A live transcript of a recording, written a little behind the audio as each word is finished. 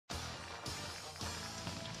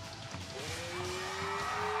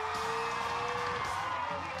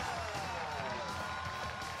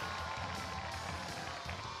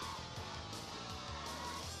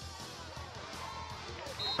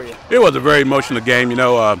It was a very emotional game. You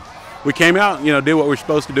know, we came out, you know, did what we were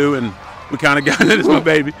supposed to do, and we kind of got it. It's my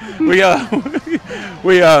baby. We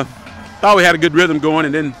thought we had a good rhythm going,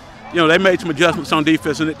 and then, you know, they made some adjustments on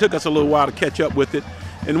defense, and it took us a little while to catch up with it.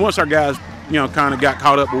 And once our guys, you know, kind of got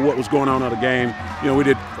caught up with what was going on in the game, you know, we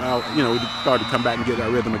started to come back and get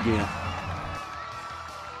our rhythm again.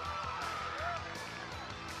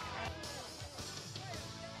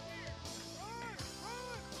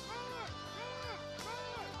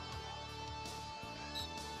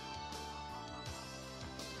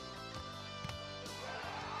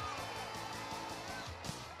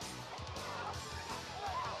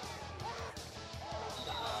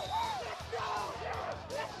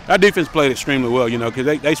 Our defense played extremely well, you know,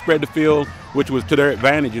 because they spread the field, which was to their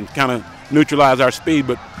advantage, and kind of neutralized our speed.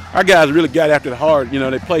 But our guys really got after it hard. You know,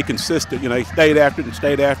 they played consistent. You know, they stayed after it and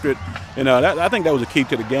stayed after it. And I think that was a key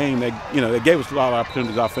to the game. They gave us a lot of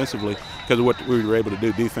opportunities offensively because of what we were able to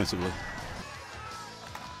do defensively.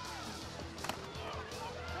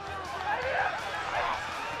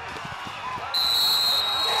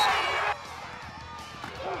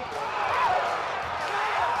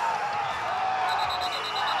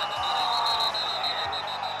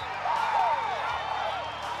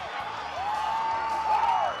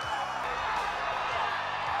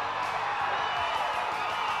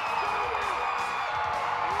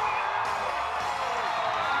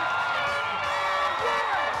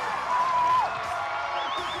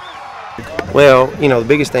 Well, you know, the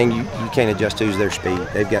biggest thing you can't adjust to is their speed.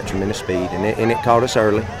 They've got tremendous speed, and it caught us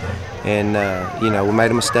early. And you know, we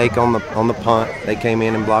made a mistake on the punt. They came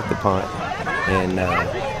in and blocked the punt. And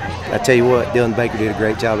I tell you what, Dylan Baker did a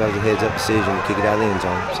great job. That was a heads-up decision to kick it out of the end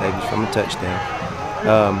zone, saved us from a touchdown.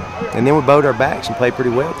 And then we bowed our backs and played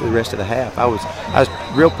pretty well through the rest of the half. I was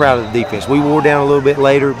real proud of the defense. We wore down a little bit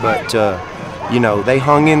later, but you know, they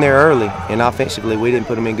hung in there early. And offensively, we didn't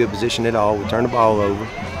put them in good position at all. We turned the ball over.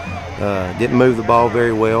 Didn't move the ball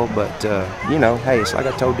very well, but you know, hey, it's like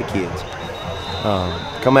I told the kids.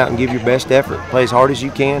 Come out and give your best effort, play as hard as you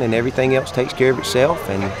can, and everything else takes care of itself.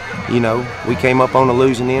 And you know, we came up on the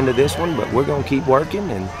losing end of this one, but we're going to keep working,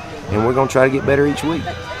 and we're going to try to get better each week.